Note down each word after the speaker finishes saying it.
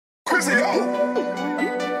pussy hoe.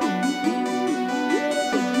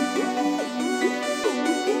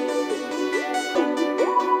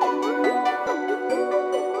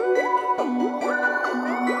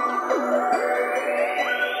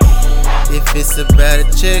 If it's about a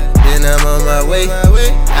check, then I'm on my way.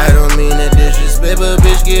 I don't mean to disrespect, but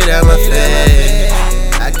bitch, get out my face.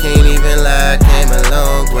 I can't even lie, I came a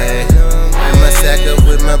long way. Ran my sack up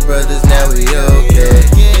with my brothers, now we okay.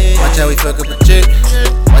 Watch how we fuck up a chick,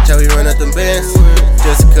 watch how we run up them bands.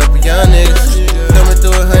 Just a couple young niggas, coming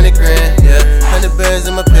through 100 grand, yeah. 100 bands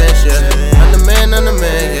in my pants, yeah. I'm the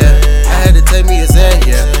man, yeah. I had to take me a Zan,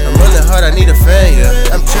 yeah. I'm running hard, I need a fan,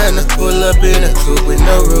 yeah. I'm trying to pull up in a coupe with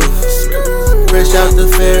no roof. Fresh out the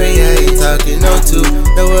ferry, I ain't talking no two.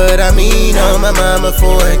 Know what I mean? On my mama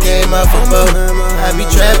foreign came off a boat. I be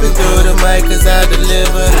trapping through the mic cause I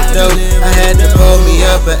deliver the dope. I had to pull me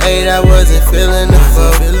up at 8, I wasn't feeling the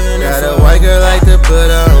foe. Got a white girl like to put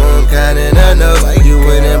her on, counting her nose. You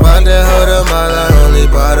went and bought the hold them all, I only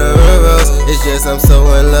bought her a rose. It's just I'm so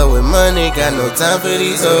in love with money, got no time for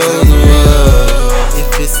these hoes. Whoa. If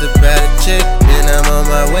it's about a check, then I'm on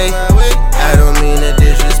my way. I don't mean to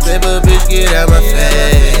disrespect, but bitch, get out my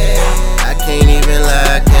face. I can't even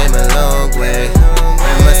lie, I came a long way.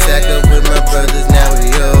 Ran my sack up with my brothers, now we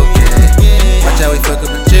okay. Watch how we fuck up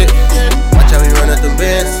a chick, watch how we run up them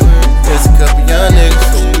bands. Just a couple young niggas,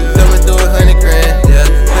 coming through 100 grand, yeah.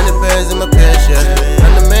 100 bands in my pants, yeah.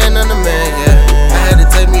 I'm the man, yeah. I had to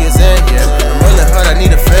take me a Zan, yeah. I'm rolling hard, I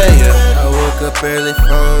need a fan, yeah. I woke up early,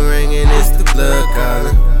 phone ringing, it's the plug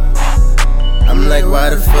calling. I'm like, why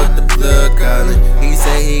the fuck the plug calling? He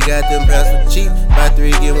say he got them pounds for cheap, buy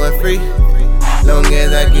 3 get 1 free. Long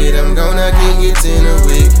as I get them gone, I can get 10 a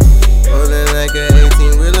week. Rolling like a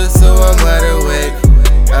 18-wheeler, so I'm wide awake.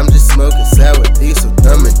 I'm just smoking sour diesel,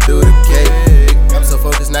 thumbing through the cake. I'm so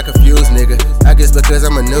focused, not confused, nigga. I guess because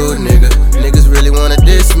I'm a new nigga. Niggas really wanna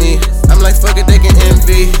diss me. I'm like, fuck it, they can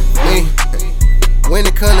envy me. When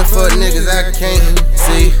it come to fuck niggas, I can't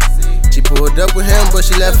see. She pulled up with him, but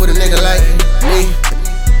she left with a nigga like me.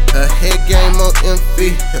 Her head game on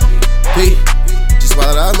MVP. She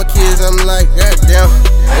swallowed all my kids, I'm like, goddamn.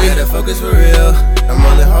 I gotta focus for real. I'm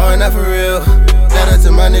rolling hard, not for real. Shout out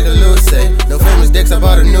to my nigga Luce. No famous dicks, I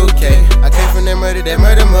bought a new K. I came from that murder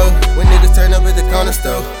mode. When niggas turn up at the corner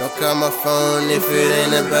store. Don't call my phone if it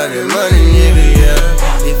ain't about the money, nigga,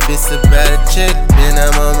 yeah. If it's about a check, then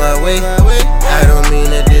I'm on my way. I don't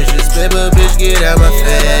mean to disrespect, but bitch, get out my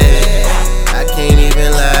face. I can't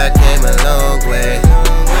even lie, I came a long way.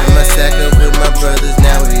 Ran my sack up with my brothers,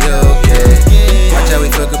 now we okay. Watch how we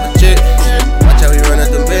fuck up a chick, watch how we run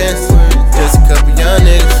up them bands. Just a couple young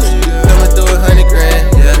niggas, coming through 100 grand,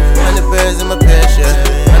 yeah. 100 bands in my pants, yeah.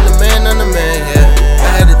 I'm the man, yeah.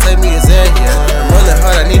 I had to take me a Zan, yeah. I'm rolling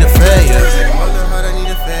hard, I need a fan, yeah. I'm rolling hard, I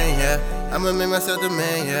need a fan, yeah. I'ma make myself the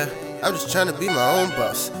man, yeah. I'm just tryna be my own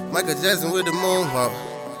boss. Michael Jackson with the moonwalk.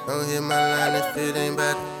 Don't hit my line if it ain't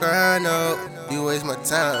about to grind, no. You waste my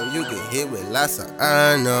time, you get hit with lots of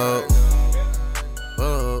iron, no.